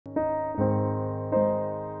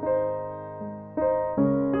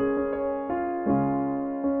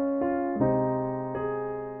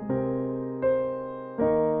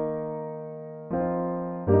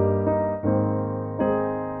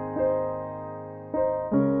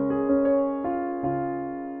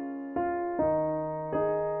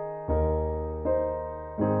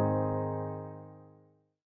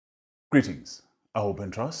Greetings. I hope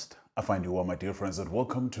and trust I find you well, my dear friends, and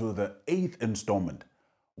welcome to the 8th installment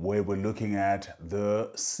where we're looking at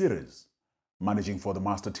the series Managing for the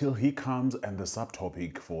Master Till He Comes, and the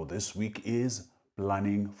subtopic for this week is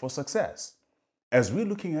Planning for Success. As we're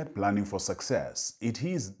looking at planning for success, it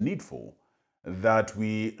is needful that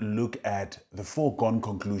we look at the foregone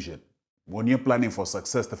conclusion. When you're planning for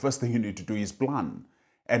success, the first thing you need to do is plan.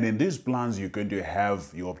 And in these plans, you're going to have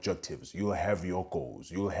your objectives, you'll have your goals,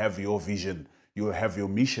 you'll have your vision, you'll have your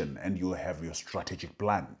mission, and you'll have your strategic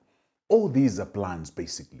plan. All these are plans,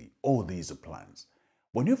 basically. All these are plans.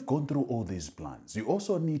 When you've gone through all these plans, you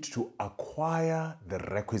also need to acquire the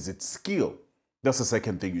requisite skill. That's the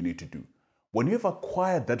second thing you need to do. When you've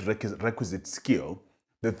acquired that requisite skill,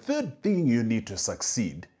 the third thing you need to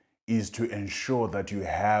succeed is to ensure that you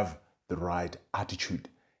have the right attitude.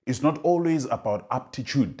 It's not always about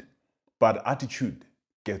aptitude, but attitude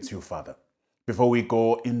gets you further. Before we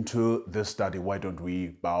go into this study, why don't we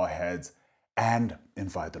bow our heads and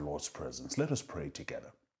invite the Lord's presence? Let us pray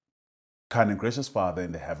together. Kind and gracious Father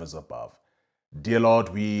in the heavens above, dear Lord,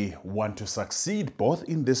 we want to succeed both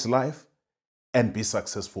in this life and be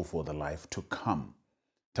successful for the life to come.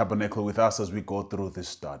 Tabernacle with us as we go through this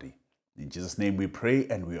study. In Jesus' name we pray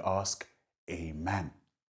and we ask, Amen.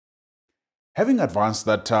 Having advanced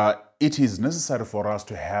that it is necessary for us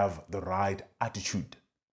to have the right attitude,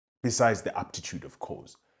 besides the aptitude, of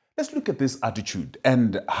course. Let's look at this attitude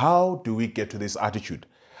and how do we get to this attitude?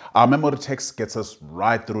 Our memory text gets us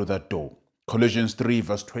right through that door. Colossians 3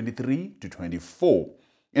 verse 23 to 24.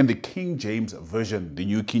 In the King James Version, the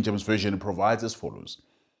New King James Version provides as follows.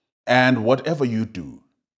 And whatever you do,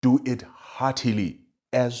 do it heartily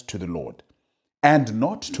as to the Lord, and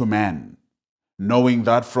not to man, knowing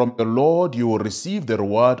that from the Lord you will receive the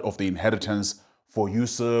reward of the inheritance, for you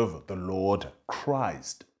serve the Lord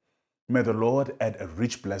Christ. May the Lord add a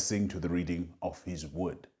rich blessing to the reading of His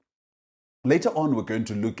word. Later on, we're going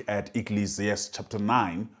to look at Ecclesiastes chapter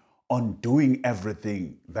 9 on doing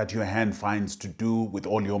everything that your hand finds to do with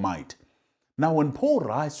all your might. Now, when Paul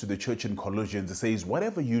writes to the church in Colossians, he says,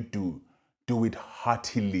 whatever you do, do it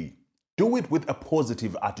heartily. Do it with a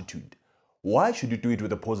positive attitude. Why should you do it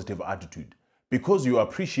with a positive attitude? Because you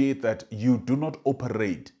appreciate that you do not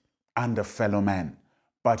operate under fellow man,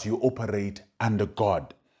 but you operate under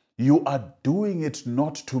God. You are doing it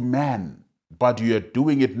not to man, but you are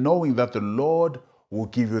doing it knowing that the Lord will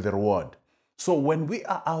give you the reward. So when we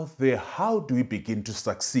are out there, how do we begin to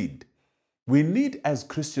succeed? We need as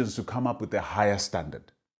Christians to come up with a higher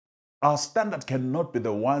standard. Our standard cannot be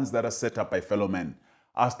the ones that are set up by fellow men.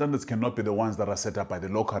 Our standards cannot be the ones that are set up by the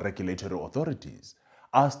local regulatory authorities.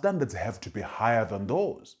 Our standards have to be higher than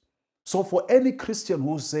those. So for any Christian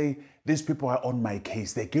who say, these people are on my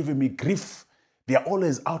case, they're giving me grief, they're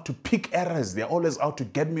always out to pick errors, they're always out to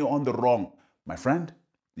get me on the wrong. My friend,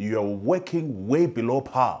 you're working way below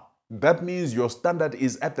par. That means your standard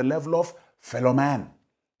is at the level of fellow man.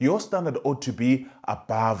 Your standard ought to be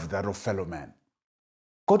above that of fellow man.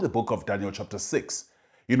 Go to the book of Daniel chapter 6.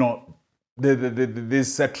 You know,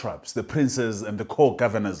 these satraps, the princes and the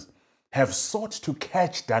co-governors have sought to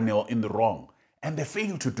catch Daniel in the wrong, and they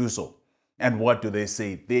fail to do so. And what do they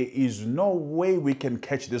say? There is no way we can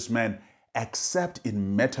catch this man except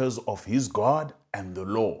in matters of his God and the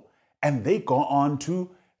law. And they go on to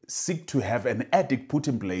seek to have an edict put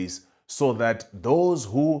in place so that those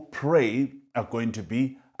who pray are going to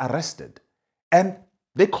be arrested. And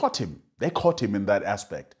they caught him. They caught him in that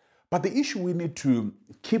aspect. But the issue we need to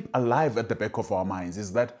keep alive at the back of our minds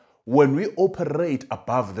is that when we operate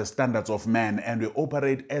above the standards of man and we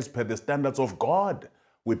operate as per the standards of God,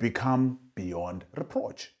 we become beyond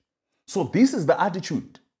reproach. So this is the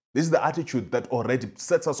attitude. This is the attitude that already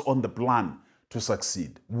sets us on the plan to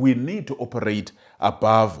succeed. We need to operate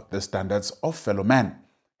above the standards of fellow men.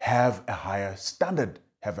 Have a higher standard.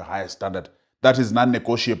 Have a higher standard. That is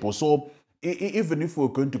non-negotiable. So even if we're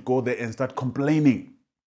going to go there and start complaining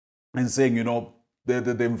and saying, you know,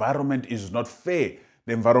 the environment is not fair,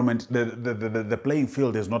 the environment, the playing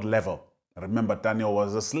field is not level. Remember, Daniel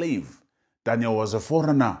was a slave. Daniel was a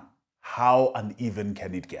foreigner. How uneven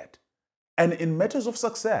can it get? And in matters of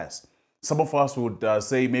success, some of us would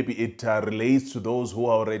say maybe it relates to those who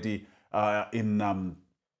are already in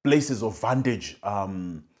places of vantage,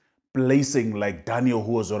 placing like Daniel,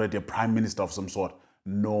 who was already a prime minister of some sort.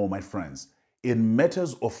 No, my friends. In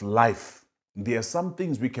matters of life, there are some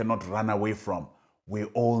things we cannot run away from. We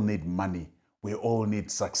all need money. We all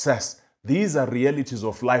need success. These are realities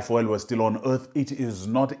of life while we're still on earth. It is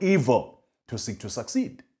not evil to seek to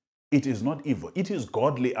succeed. It is not evil. It is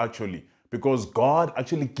godly actually, because God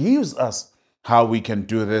actually gives us how we can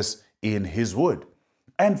do this in His word.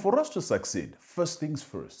 And for us to succeed, first things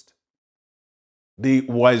first. The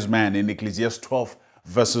wise man in Ecclesiastes 12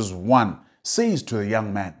 verses 1 says to the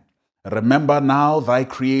young man, "Remember now thy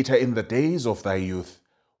Creator in the days of thy youth,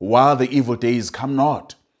 while the evil days come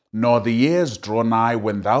not, nor the years draw nigh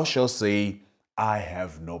when thou shalt say, I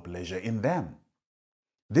have no pleasure in them."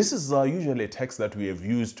 This is usually a text that we have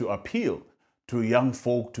used to appeal to young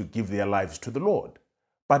folk to give their lives to the Lord.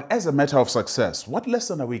 But as a matter of success, what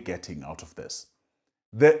lesson are we getting out of this?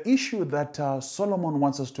 The issue that Solomon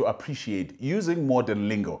wants us to appreciate using modern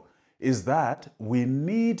lingo is that we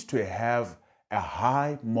need to have a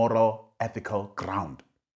high moral, ethical ground.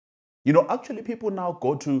 You know, actually people now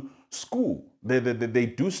go to school. They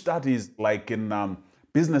do studies like in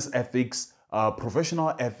business ethics,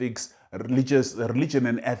 professional ethics, religion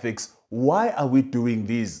and ethics. Why are we doing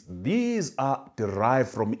these? These are derived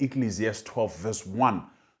from Ecclesiastes 12 verse 1,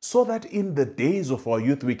 so that in the days of our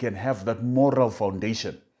youth we can have that moral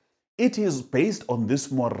foundation. It is based on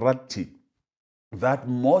this morality that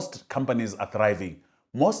most companies are thriving,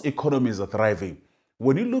 most economies are thriving.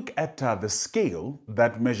 When you look at the scale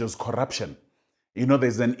that measures corruption, you know,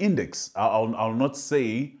 there's an index. I'll not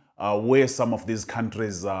say where some of these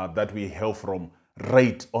countries that we hail from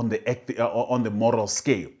rate on the moral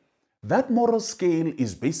scale. That moral scale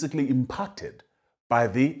is basically impacted by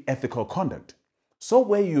the ethical conduct. So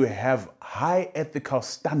where you have high ethical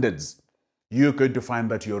standards, you're going to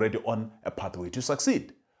find that you're already on a pathway to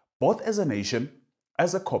succeed, both as a nation,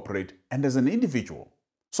 as a corporate, and as an individual.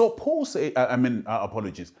 So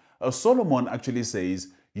Solomon actually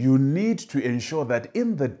says you need to ensure that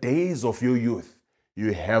in the days of your youth,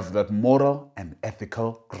 you have that moral and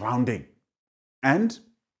ethical grounding. And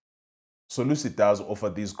Solusi does offer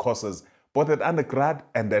these courses both at undergrad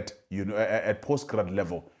and at postgrad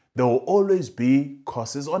level. There will always be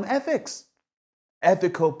courses on ethics,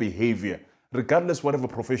 ethical behavior. Regardless whatever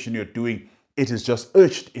profession you're doing, it is just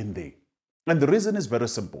urged in there. And the reason is very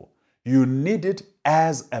simple. You need it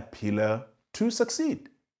as a pillar to succeed.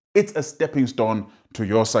 It's a stepping stone to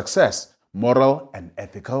your success, moral and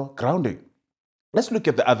ethical grounding. Let's look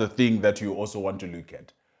at the other thing that you also want to look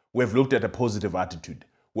at. We've looked at a positive attitude.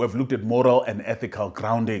 We've looked at moral and ethical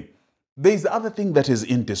grounding. There's the other thing that is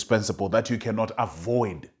indispensable that you cannot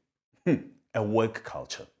avoid. A work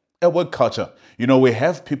culture. A work culture. You know, we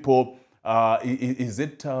have people,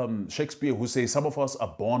 Shakespeare who says some of us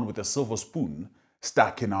are born with a silver spoon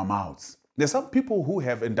stuck in our mouths. There's some people who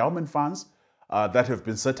have endowment funds that have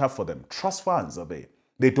been set up for them. Trust funds are there.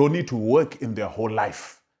 They don't need to work in their whole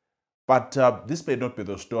life. But this may not be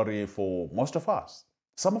the story for most of us.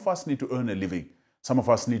 Some of us need to earn a living. Some of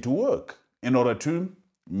us need to work in order to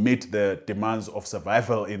meet the demands of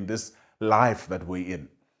survival in this life that we're in.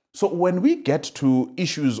 So when we get to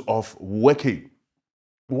issues of working,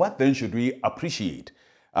 what then should we appreciate?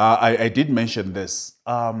 I did mention this.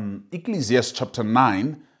 Ecclesiastes chapter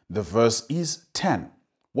 9, the verse is 10.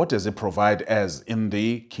 What does it provide as in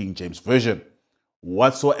the King James Version?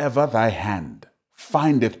 Whatsoever thy hand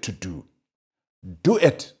findeth to do, do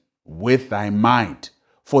it with thy might.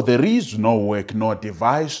 For there is no work, nor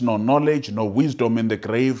device, nor knowledge, nor wisdom in the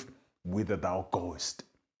grave whither thou goest.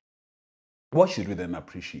 What should we then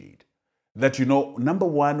appreciate? That, you know, number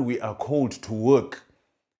one, we are called to work.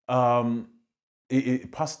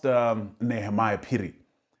 Pastor Nehemiah Piri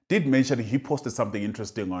did mention, he posted something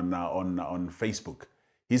interesting on Facebook.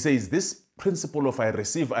 He says, this principle of I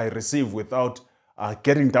receive without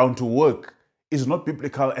getting down to work is not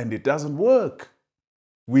biblical and it doesn't work.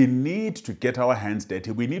 We need to get our hands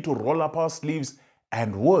dirty. We need to roll up our sleeves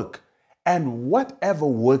and work. And whatever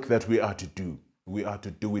work that we are to do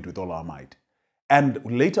it with all our might. And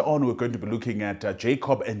later on, we're going to be looking at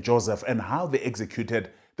Jacob and Joseph and how they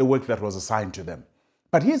executed the work that was assigned to them.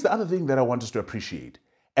 But here's the other thing that I want us to appreciate.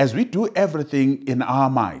 As we do everything in our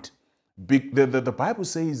might, the Bible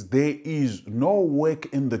says there is no work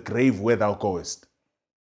in the grave where thou goest.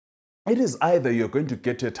 It is either you're going to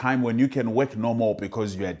get to a time when you can work no more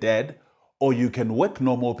because you are dead, or you can work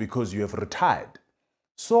no more because you have retired.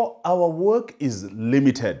 So our work is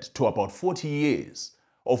limited to about 40 years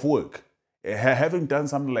of work. Having done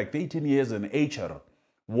something like 18 years in HR,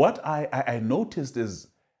 what I noticed is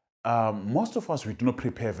most of us, we do not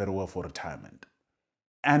prepare very well for retirement.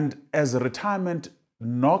 And as retirement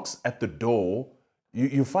knocks at the door,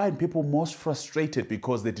 you find people most frustrated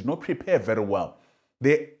because they did not prepare very well.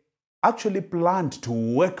 They actually planned to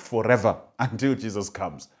work forever until Jesus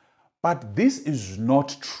comes. But this is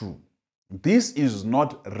not true. This is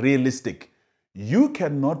not realistic. You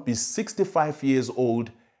cannot be 65 years old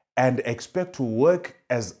and expect to work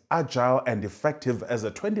as agile and effective as a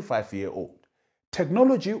 25-year-old.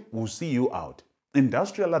 Technology will see you out.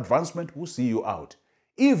 Industrial advancement will see you out.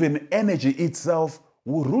 Even energy itself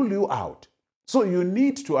will rule you out. So you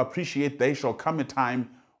need to appreciate there shall come a time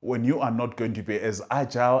when you are not going to be as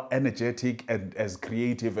agile, energetic, and as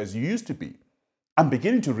creative as you used to be. I'm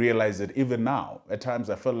beginning to realize it even now. At times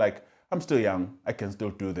I feel like I'm still young, I can still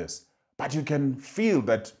do this. But you can feel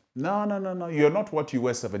that, no, you're not what you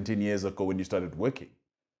were 17 years ago when you started working.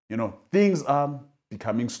 You know, things are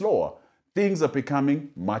becoming slower. Things are becoming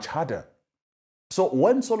much harder. So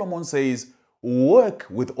when Solomon says, work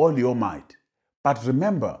with all your might, but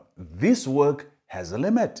remember, this work has a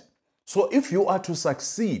limit. So if you are to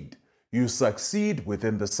succeed, you succeed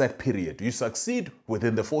within the set period. You succeed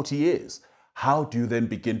within the 40 years. How do you then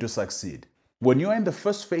begin to succeed? When you are in the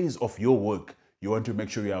first phase of your work, you want to make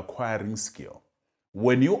sure you are acquiring skill.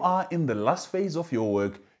 When you are in the last phase of your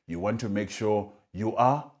work, you want to make sure you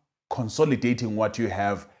are consolidating what you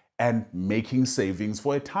have and making savings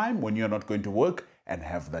for a time when you're not going to work and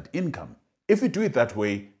have that income. If you do it that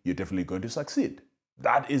way, you're definitely going to succeed.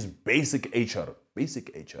 That is basic HR,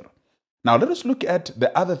 basic HR. Now let us look at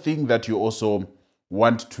the other thing that you also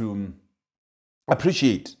want to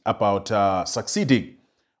appreciate about succeeding.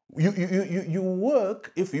 You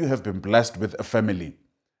work if you have been blessed with a family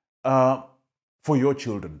for your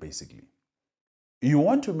children, basically. You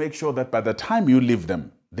want to make sure that by the time you leave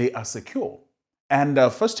them, they are secure. And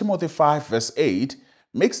 1 Timothy 5 verse 8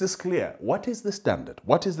 makes this clear. What is the standard?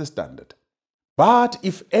 What is the standard? But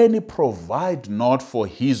if any provide not for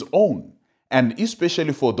his own, and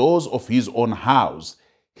especially for those of his own house,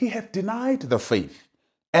 he hath denied the faith,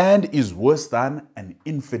 and is worse than an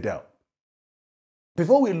infidel.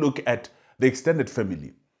 Before we look at the extended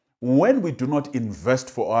family, when we do not invest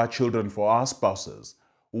for our children, for our spouses,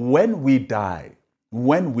 when we die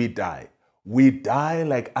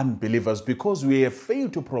like unbelievers because we have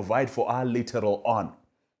failed to provide for our later on.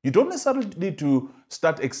 You don't necessarily need to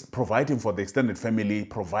start providing for the extended family,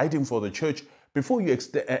 providing for the church, before you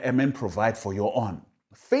provide for your own.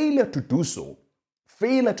 Failure to do so,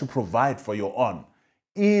 failure to provide for your own,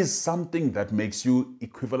 is something that makes you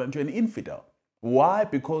equivalent to an infidel. Why?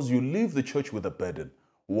 Because you leave the church with a burden.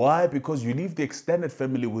 Why? Because you leave the extended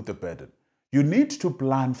family with a burden. You need to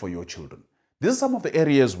plan for your children. These are some of the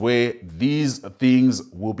areas where these things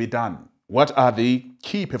will be done. What are the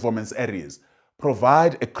key performance areas?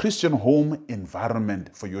 Provide a Christian home environment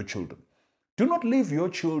for your children. Do not leave your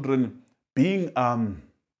children being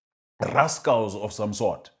rascals of some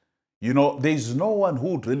sort. You know, there's no one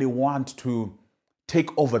who would really want to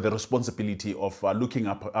take over the responsibility of looking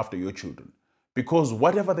after your children, because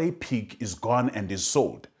whatever they pick is gone and is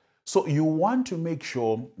sold. So you want to make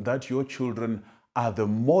sure that your children are the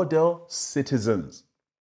model citizens.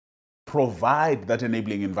 Provide that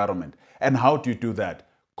enabling environment. And how do you do that?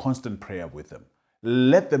 Constant prayer with them.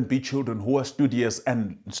 Let them be children who are studious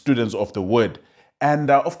and students of the word. And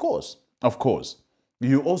of course,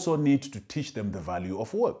 you also need to teach them the value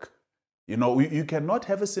of work. You know, you cannot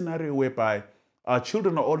have a scenario whereby our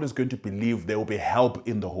children are always going to believe there will be help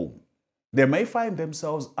in the home. They may find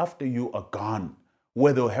themselves after you are gone,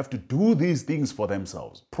 where they'll have to do these things for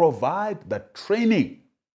themselves. Provide that training.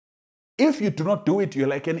 If you do not do it, you're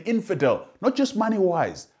like an infidel, not just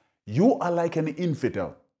money-wise. You are like an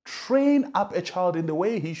infidel. Train up a child in the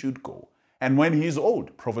way he should go. And when he is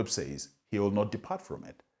old, Proverbs says, he will not depart from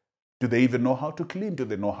it. Do they even know how to clean? Do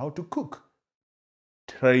they know how to cook?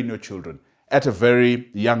 Train your children at a very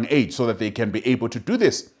young age so that they can be able to do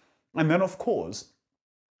this. And then, of course,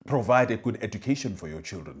 provide a good education for your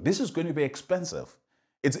children. This is going to be expensive.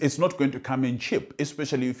 It's not going to come in cheap,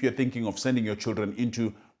 especially if you're thinking of sending your children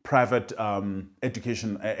into private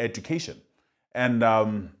education. And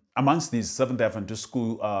amongst these Seventh-day Adventist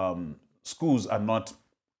schools are not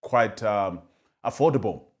quite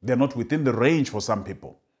affordable. They're not within the range for some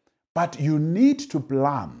people. But you need to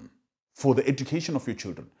plan for the education of your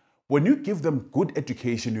children. When you give them good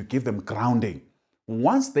education, you give them grounding.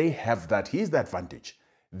 Once they have that, here's the advantage.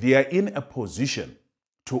 They are in a position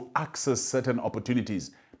to access certain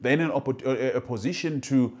opportunities. They're in a position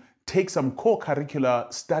to take some core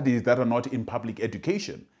curricular studies that are not in public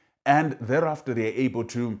education. And thereafter, they're able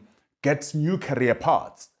to get new career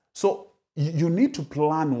paths. So you need to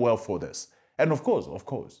plan well for this. And of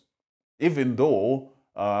course, even though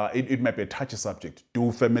it might be a touchy subject,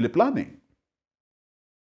 do family planning.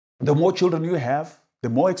 The more children you have, the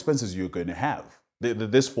more expenses you're going to have.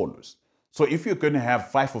 This follows. So if you're going to have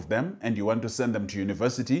 5 of them and you want to send them to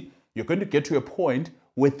university, you're going to get to a point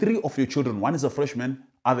where 3 of your children, one is a freshman,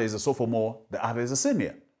 other is a sophomore, the other is a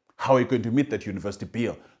senior. How are you going to meet that university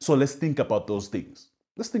bill? So let's think about those things.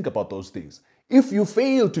 Let's think about those things. If you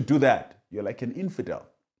fail to do that, you're like an infidel.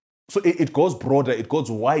 So it goes broader, it goes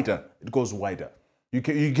wider, it goes wider. You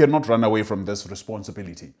cannot run away from this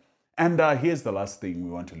responsibility. And here's the last thing we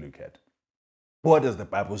want to look at. What does the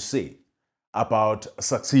Bible say about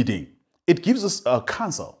succeeding? It gives us a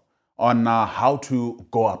counsel on how to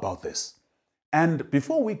go about this. And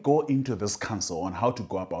before we go into this counsel on how to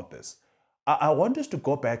go about this, I want us to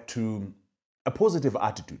go back to a positive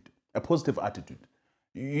attitude. A positive attitude.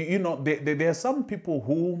 You know, there are some people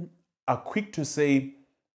who are quick to say,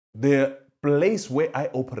 the place where I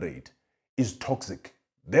operate is toxic.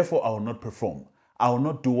 Therefore, I will not perform. I will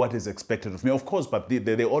not do what is expected of me. Of course, but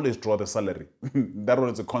they always draw the salary. That one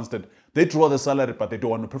is a constant. They draw the salary, but they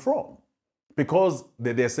don't want to perform because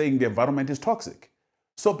they're saying the environment is toxic.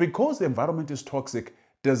 So because the environment is toxic,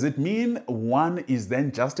 does it mean one is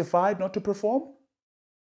then justified not to perform?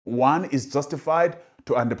 One is justified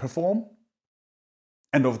to underperform?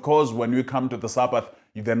 And of course, when you come to the Sabbath,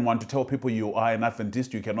 you then want to tell people you are an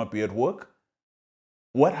Adventist, you cannot be at work?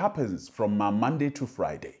 What happens from Monday to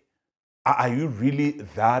Friday? Are you really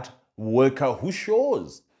that worker who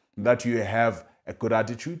shows that you have a good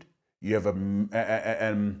attitude, you have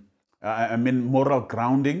a moral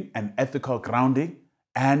grounding, an ethical grounding,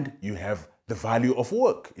 and you have the value of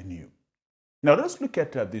work in you? Now let's look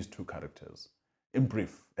at these two characters in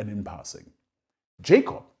brief and in passing.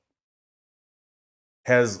 Jacob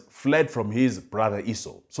has fled from his brother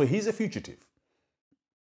Esau, so he's a fugitive.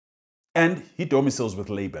 And he domiciles with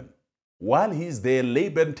Laban. While he's there,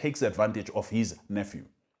 Laban takes advantage of his nephew.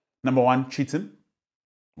 Number one, cheats him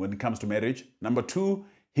when it comes to marriage. Number two,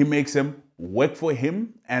 he makes him work for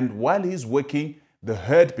him. And while he's working, the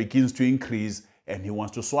herd begins to increase and he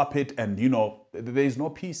wants to swap it. And, you know, there is no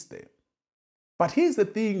peace there. But here's the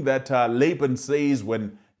thing that Laban says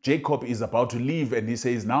when Jacob is about to leave and he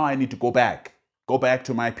says, now I need to go back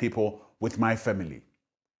to my people with my family.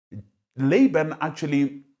 Laban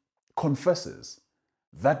actually confesses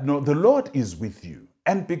that no, the Lord is with you.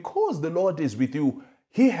 And because the Lord is with you,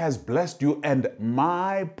 he has blessed you and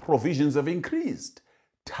my provisions have increased.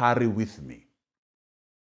 Tarry with me.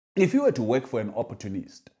 If you were to work for an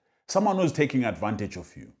opportunist, someone who's taking advantage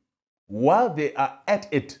of you, while they are at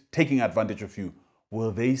it taking advantage of you,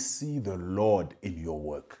 will they see the Lord in your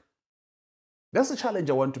work? That's the challenge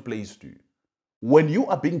I want to place to you. When you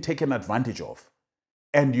are being taken advantage of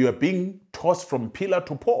and you are being tossed from pillar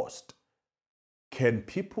to post, can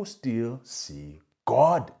people still see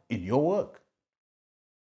God in your work?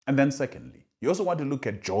 And then secondly, you also want to look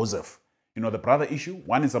at Joseph. You know, the brother issue.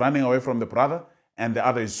 One is running away from the brother and the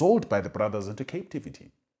other is sold by the brothers into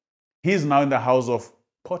captivity. He is now in the house of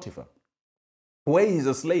Potiphar, where he's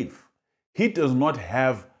a slave. He does not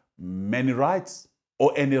have many rights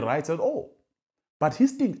or any rights at all. But he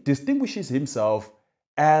distinguishes himself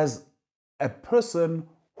as a person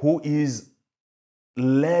who is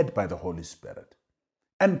led by the Holy Spirit.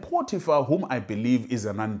 And Potiphar, whom I believe is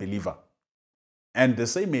an unbeliever. And the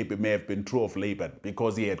same may have been true of Laban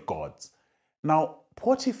because he had gods. Now,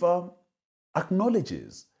 Potiphar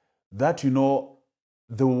acknowledges that, you know,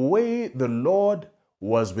 the way the Lord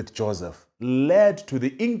was with Joseph led to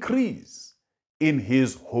the increase in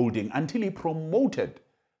his holding until he promoted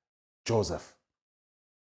Joseph.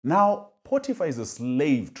 Now, Potiphar is a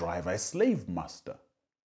slave driver, a slave master.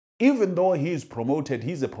 Even though he is promoted,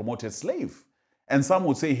 he's a promoted slave. And some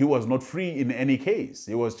would say he was not free in any case.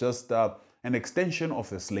 He was just an extension of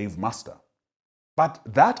the slave master. But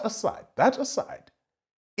that aside,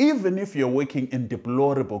 even if you're working in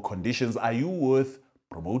deplorable conditions, are you worth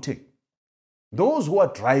promoting? Those who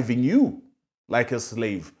are driving you like a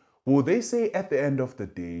slave, will they say at the end of the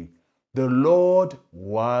day, the Lord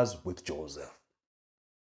was with Joseph?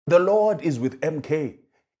 The Lord is with MK.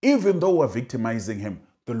 Even though we're victimizing him,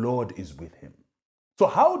 the Lord is with him. So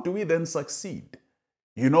how do we then succeed?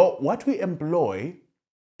 You know, what we employ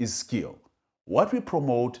is skill. What we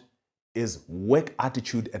promote is work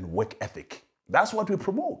attitude and work ethic. That's what we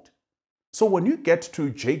promote. So when you get to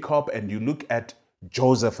Jacob and you look at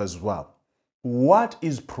Joseph as well, what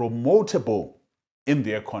is promotable in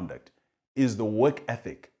their conduct is the work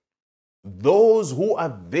ethic. Those who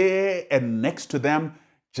are there and next to them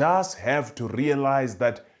just have to realize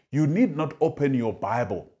that you need not open your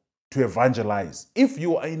Bible to evangelize. If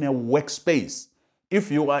you are in a workspace,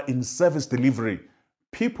 if you are in service delivery,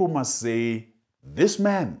 people must say, this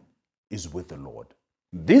man is with the Lord.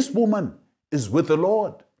 This woman is with the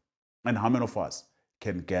Lord. And how many of us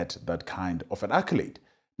can get that kind of an accolade?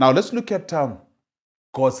 Now let's look at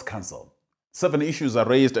God's counsel. 7 issues are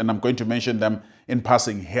raised and I'm going to mention them in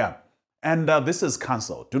passing here. And this is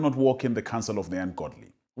counsel. Do not walk in the counsel of the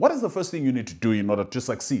ungodly. What is the first thing you need to do in order to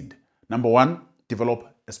succeed? Number 1,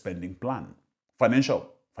 develop a spending plan. Financial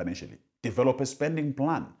financially. Develop a spending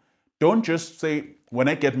plan. Don't just say, when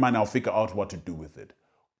I get money, I'll figure out what to do with it.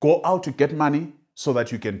 Go out to get money so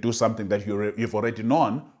that you can do something that you've already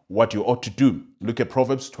known what you ought to do. Look at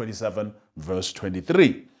Proverbs 27, verse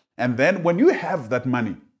 23. And then when you have that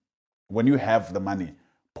money,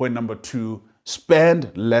 point number 2,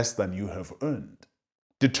 spend less than you have earned.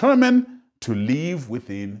 Determine to live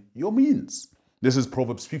within your means. This is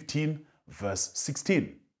Proverbs 15, verse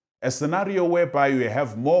 16. A scenario whereby you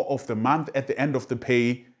have more of the month at the end of the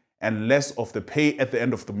pay and less of the pay at the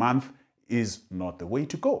end of the month is not the way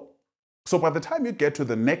to go. So by the time you get to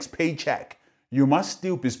the next paycheck, you must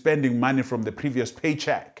still be spending money from the previous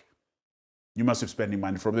paycheck. You must be spending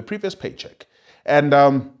money from the previous paycheck. And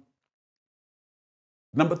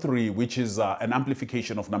number 3, which is an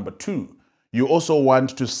amplification of number 2, you also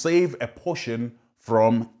want to save a portion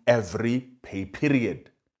from every pay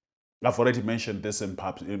period. I've already mentioned this in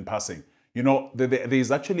passing. You know, there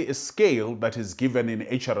is actually a scale that is given in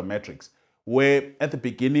HR metrics where at the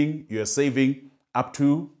beginning you're saving up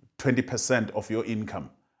to 20% of your income.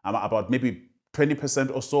 About maybe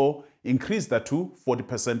 20% or so, increase that to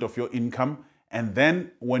 40% of your income. And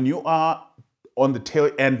then when you are on the tail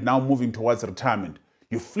end, now moving towards retirement,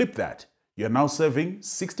 you flip that. You're now saving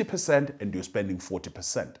 60% and you're spending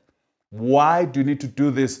 40%. Why do you need to do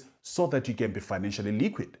this? So that you can be financially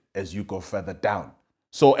liquid as you go further down.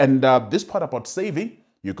 So, and this part about saving,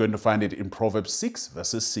 you're going to find it in Proverbs 6,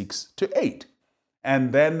 verses 6 to 8.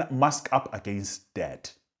 And then mask up against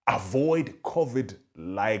debt. Avoid COVID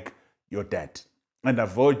like your debt. And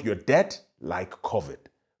avoid your debt like COVID.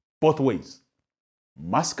 Both ways.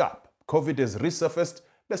 Mask up. COVID has resurfaced.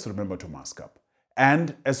 Let's remember to mask up.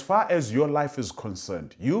 And as far as your life is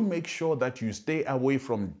concerned, you make sure that you stay away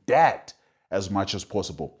from debt as much as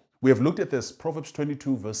possible. We have looked at this, Proverbs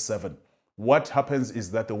 22, verse 7. What happens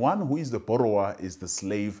is that the one who is the borrower is the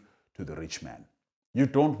slave to the rich man. You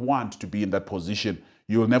don't want to be in that position.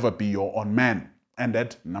 You will never be your own man. And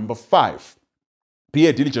at number 5, be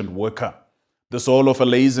a diligent worker. The soul of a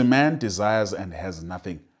lazy man desires and has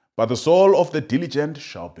nothing, but the soul of the diligent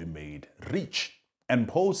shall be made rich. And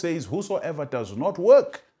Paul says, whosoever does not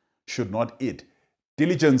work should not eat.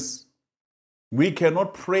 Diligence. We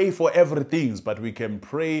cannot pray for everything, but we can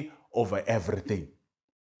pray over everything.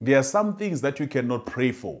 There are some things that you cannot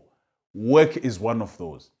pray for. Work is one of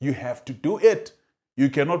those. You have to do it. You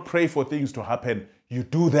cannot pray for things to happen. You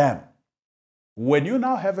do them. When you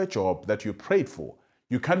now have a job that you prayed for,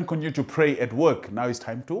 you can't continue to pray at work. Now it's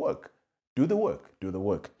time to work. Do the work. Do the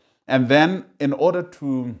work. And then in order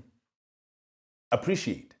to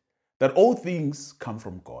appreciate that all things come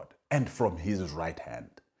from God and from His right hand,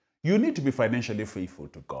 you need to be financially faithful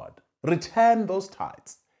to God. Return those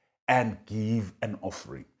tithes and give an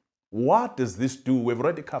offering. What does this do? We've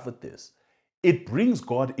already covered this. It brings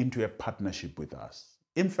God into a partnership with us.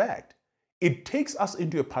 In fact, it takes us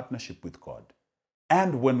into a partnership with God.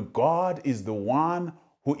 And when God is the one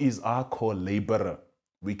who is our co-laborer,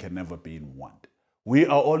 we can never be in want. We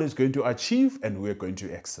are always going to achieve and we're going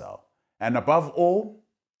to excel. And above all,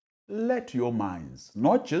 let your minds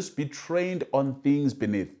not just be trained on things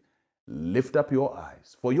beneath. Lift up your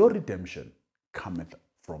eyes, for your redemption cometh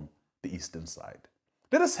from the eastern side.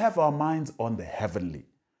 Let us have our minds on the heavenly.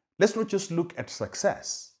 Let's not just look at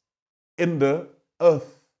success in the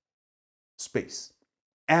earth space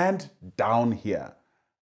and down here.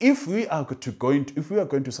 If we are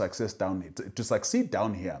going to succeed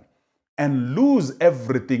down here and lose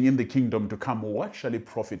everything in the kingdom to come, what shall it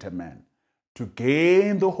profit a man to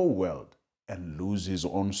gain the whole world and lose his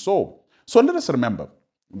own soul? So let us remember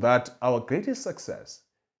that our greatest success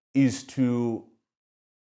is to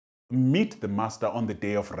meet the Master on the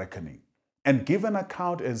day of reckoning and give an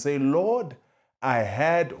account and say, Lord, I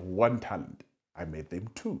had 1 talent, I made them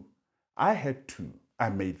 2. I had 2, I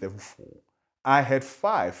made them 4. I had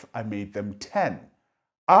 5, I made them 10.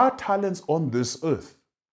 Our talents on this earth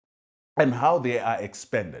and how they are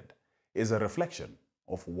expended is a reflection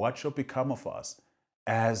of what shall become of us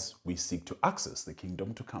as we seek to access the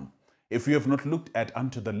kingdom to come. If you have not looked at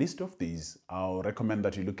unto the list of these, I'll recommend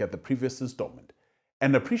that you look at the previous installment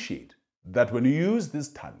and appreciate that when you use these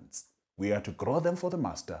talents, we are to grow them for the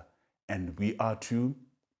Master and we are to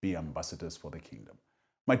be ambassadors for the kingdom.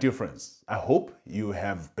 My dear friends, I hope you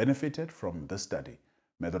have benefited from this study.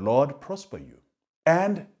 May the Lord prosper you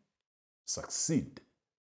and succeed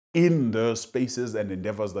in the spaces and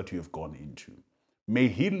endeavors that you have gone into. May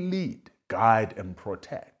He lead, guide, and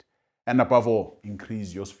protect. And above all,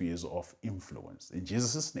 increase your spheres of influence. In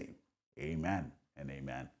Jesus' name, amen and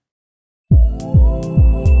amen.